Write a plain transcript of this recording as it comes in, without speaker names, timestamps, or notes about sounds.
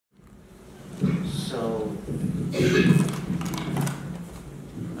So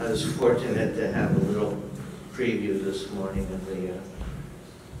I was fortunate to have a little preview this morning of the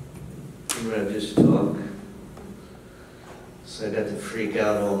religious talk. So I got to freak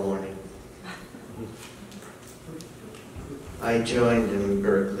out all morning. I joined in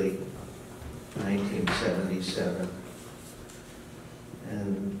Berkeley, 1977,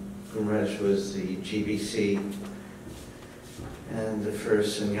 and Gumraj was the GBC and the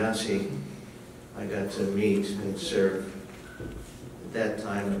first sannyasi I got to meet and serve. At that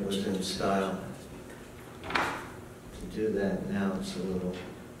time it was in style to do that. Now it's a little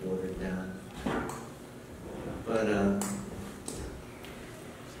watered down. But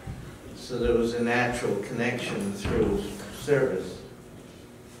so there was a natural connection through service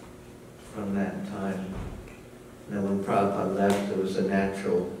from that time. And then when Prabhupada left, there was a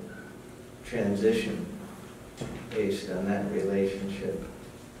natural transition based on that relationship.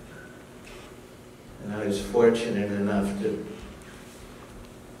 And I was fortunate enough to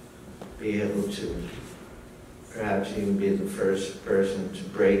be able to perhaps even be the first person to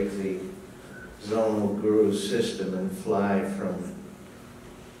break the zonal guru system and fly from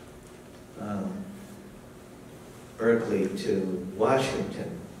Berkeley to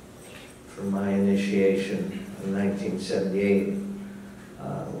Washington for my initiation in 1978,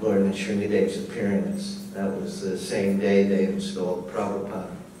 Lord Nisringadev's appearance. That was the same day they installed Prabhupada.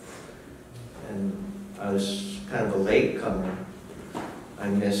 And I was kind of a latecomer. I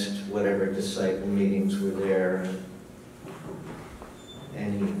missed whatever disciple meetings were there,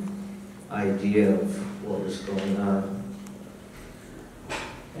 any idea of what was going on.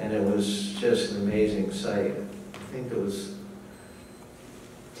 And it was just an amazing sight. I think there was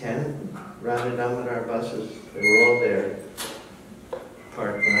 10 rounded on with our buses. They were all there,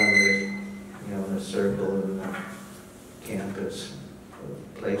 parked around the, in a circle in the campus.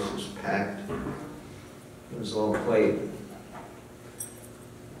 The place was packed. It was all quite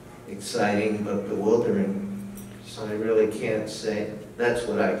exciting but bewildering. So I really can't say, that's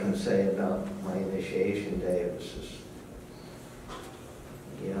what I can say about my initiation day. It was just,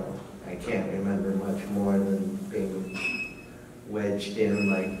 I can't remember much more than being wedged in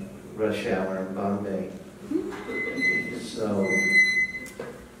like rush hour in Bombay. So,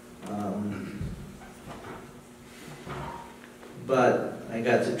 but I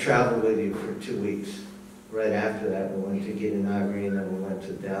got to travel with you for 2 weeks. Right after that, we went to Gitanagari and then we went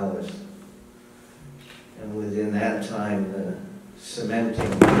to Dallas. And within that time, the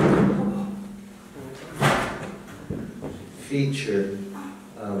cementing feature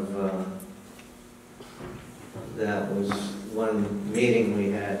of that was one meeting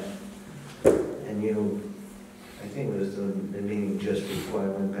we had, and I think it was the meeting just before I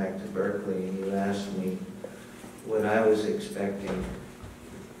went back to Berkeley, and you asked me what I was expecting,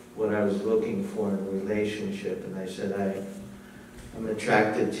 what I was looking for in a relationship, and I said, I'm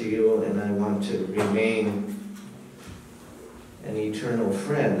attracted to you and I want to remain an eternal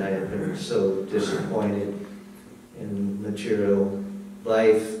friend. I had been so disappointed in material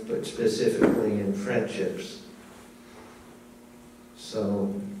life, but specifically in friendships.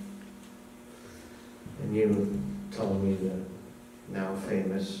 So, and you told me the now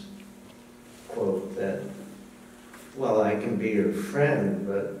famous quote that, well, I can be your friend,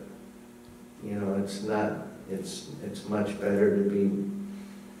 but it's not, it's much better to be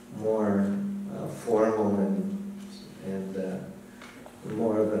more formal and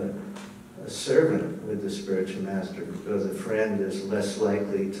more of a servant with the spiritual master, because a friend is less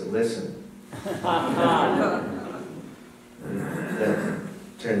likely to listen. That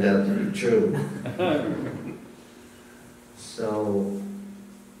turned out to be true. So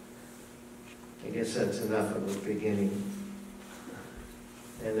I guess that's enough of a beginning.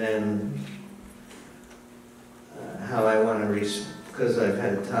 And then how I want to, because I've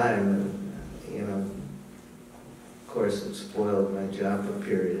had time, of course it spoiled my Japa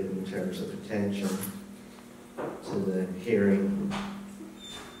period in terms of attention to the hearing,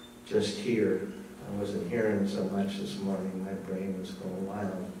 just here. I wasn't hearing so much this morning, my brain was going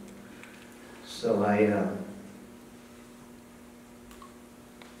wild. So I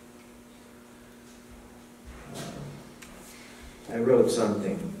wrote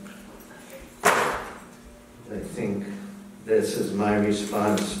something. I think this is my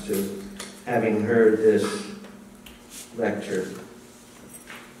response to having heard this lecture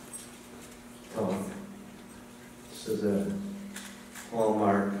talk. This is a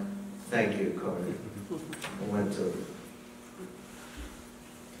hallmark. Thank you, Carter. I went to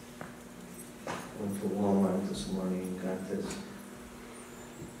Walmart this morning and got this.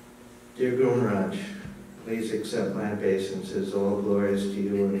 Dear Gurmaraj, please accept my obeisances. All glories to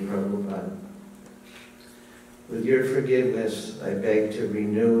you and Prabhupada. With your forgiveness, I beg to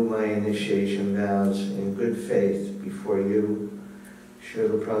renew my initiation vows in good faith before you,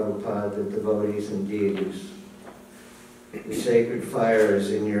 Srila Prabhupada, the devotees and deities. The sacred fire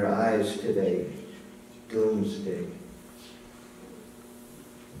is in your eyes today, doomsday.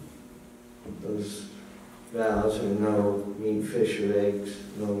 Those vows are no meat, fish, or eggs,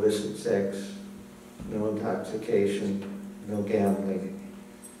 no illicit sex, no intoxication, no gambling.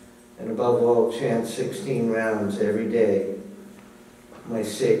 And above all, chant 16 rounds every day, my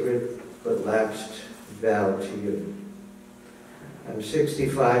sacred but lapsed vow to you. I'm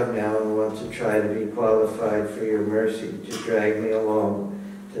 65 now and want to try to be qualified for your mercy to drag me along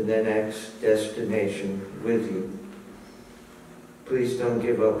to the next destination with you. Please don't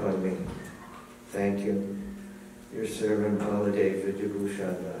give up on me. Thank you. Your servant, Baladeva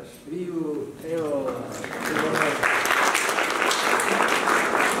Vidyabhusana.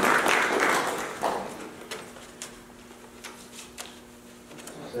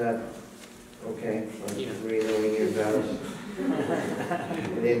 Is that okay? I'm just renewing your vows.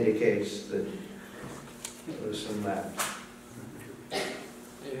 It indicates that there was some lapse.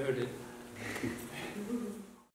 I heard it.